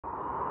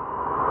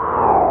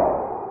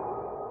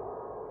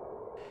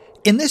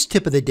In this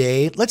tip of the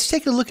day, let's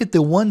take a look at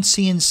the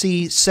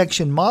OneCNC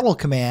section model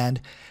command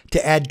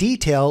to add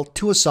detail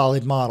to a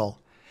solid model.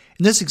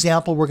 In this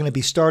example, we're going to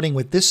be starting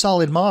with this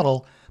solid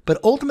model, but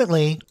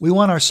ultimately we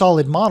want our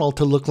solid model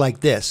to look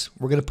like this.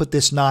 We're going to put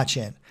this notch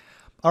in.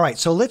 All right,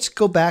 so let's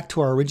go back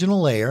to our original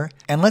layer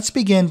and let's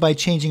begin by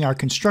changing our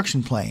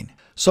construction plane.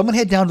 So I'm going to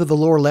head down to the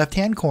lower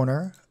left-hand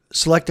corner,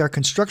 select our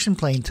construction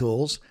plane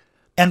tools,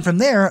 and from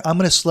there I'm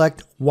going to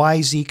select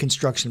YZ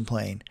construction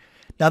plane.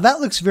 Now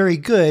that looks very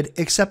good,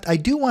 except I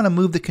do want to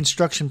move the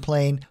construction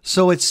plane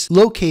so it's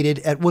located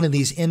at one of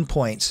these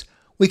endpoints.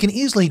 We can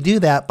easily do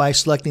that by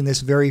selecting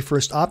this very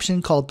first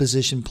option called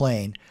Position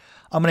Plane.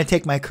 I'm going to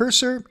take my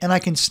cursor and I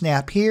can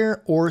snap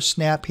here or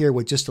snap here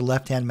with just a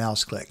left-hand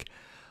mouse click.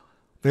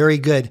 Very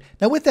good.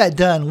 Now with that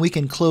done, we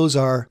can close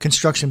our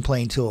construction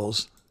plane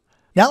tools.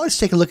 Now let's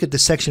take a look at the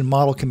section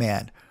model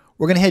command.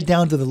 We're going to head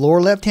down to the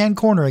lower left-hand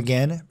corner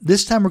again.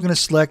 This time we're going to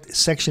select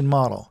Section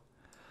Model.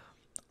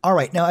 All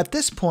right, now at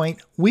this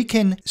point, we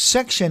can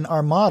section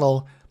our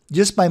model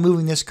just by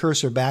moving this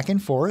cursor back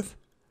and forth.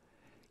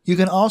 You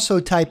can also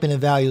type in a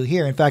value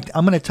here. In fact,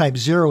 I'm going to type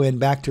 0 in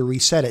back to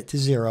reset it to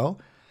 0.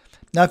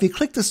 Now, if you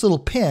click this little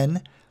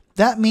pin,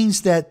 that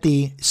means that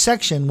the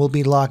section will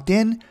be locked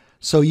in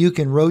so you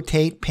can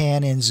rotate,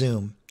 pan, and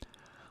zoom.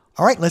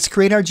 All right, let's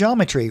create our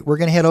geometry. We're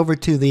going to head over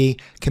to the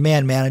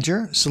Command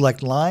Manager,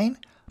 select Line.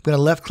 I'm going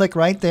to left click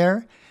right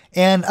there.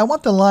 And I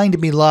want the line to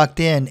be locked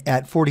in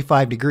at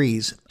 45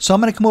 degrees. So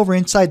I'm going to come over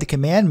inside the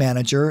Command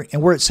Manager,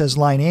 and where it says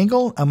Line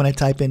Angle, I'm going to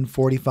type in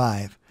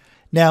 45.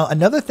 Now,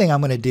 another thing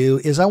I'm going to do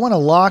is I want to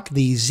lock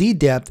the Z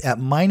depth at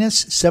minus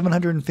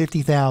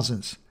 750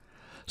 thousandths.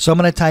 So I'm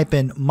going to type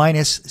in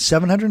minus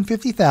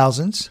 750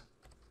 thousandths.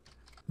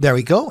 There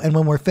we go. And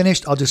when we're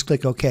finished, I'll just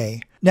click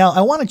OK. Now,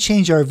 I want to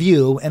change our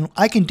view, and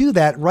I can do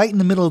that right in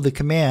the middle of the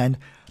command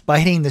by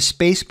hitting the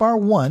space bar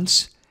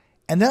once.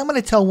 And then I'm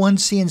going to tell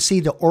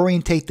OneCNC to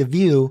orientate the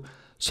view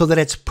so that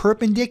it's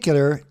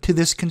perpendicular to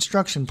this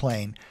construction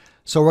plane.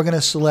 So we're going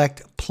to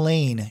select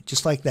plane,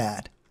 just like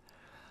that.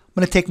 I'm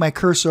going to take my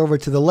cursor over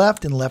to the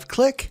left and left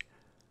click.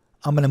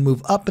 I'm going to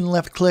move up and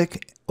left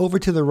click, over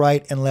to the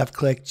right and left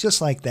click,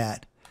 just like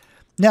that.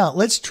 Now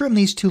let's trim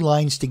these two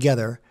lines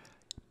together.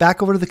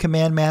 Back over to the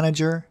Command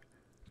Manager,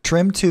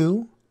 trim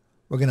to.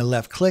 We're going to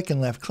left click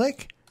and left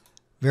click.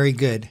 Very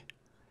good.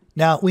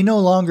 Now, we no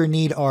longer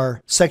need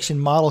our section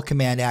model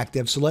command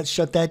active, so let's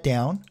shut that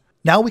down.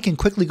 Now we can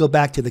quickly go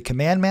back to the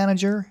Command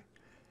Manager,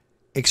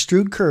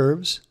 extrude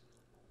curves,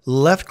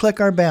 left click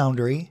our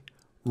boundary,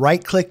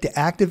 right click to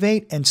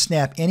activate and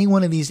snap any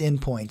one of these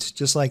endpoints,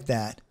 just like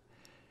that.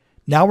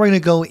 Now we're going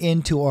to go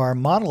into our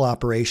model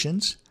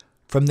operations.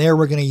 From there,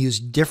 we're going to use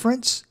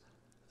difference,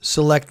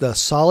 select the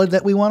solid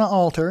that we want to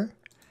alter,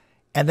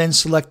 and then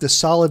select the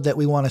solid that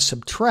we want to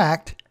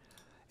subtract,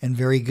 and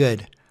very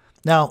good.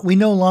 Now, we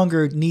no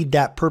longer need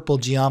that purple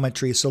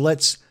geometry, so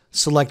let's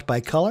select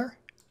by color,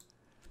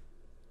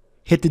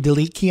 hit the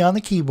delete key on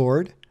the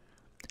keyboard,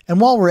 and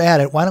while we're at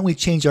it, why don't we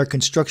change our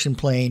construction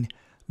plane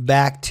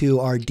back to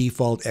our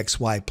default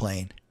XY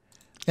plane.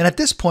 And at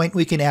this point,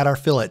 we can add our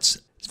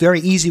fillets. It's very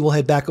easy. We'll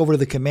head back over to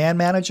the Command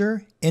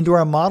Manager, into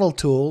our Model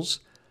Tools,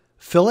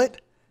 Fillet,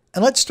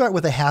 and let's start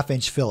with a 1/2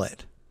 inch fillet.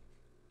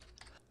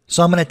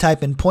 So I'm going to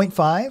type in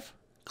 0.5,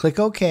 click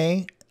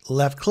OK,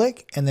 left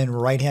click, and then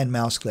right-hand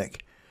mouse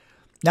click.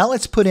 Now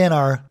let's put in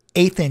our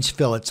 1/8 inch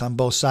fillets on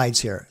both sides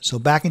here. So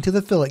back into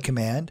the fillet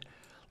command.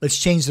 Let's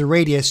change the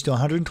radius to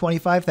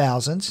 125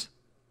 thousandths.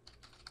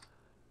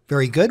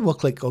 Very good. We'll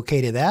click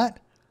OK to that.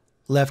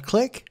 Left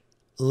click,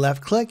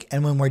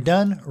 and when we're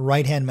done,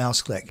 right-hand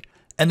mouse click.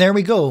 And there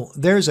we go.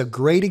 There's a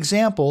great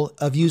example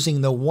of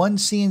using the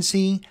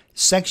OneCNC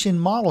section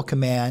model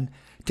command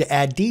to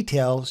add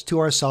details to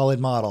our solid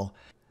model.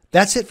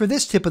 That's it for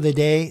this tip of the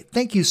day.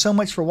 Thank you so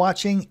much for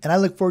watching, and I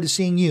look forward to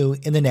seeing you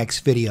in the next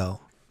video.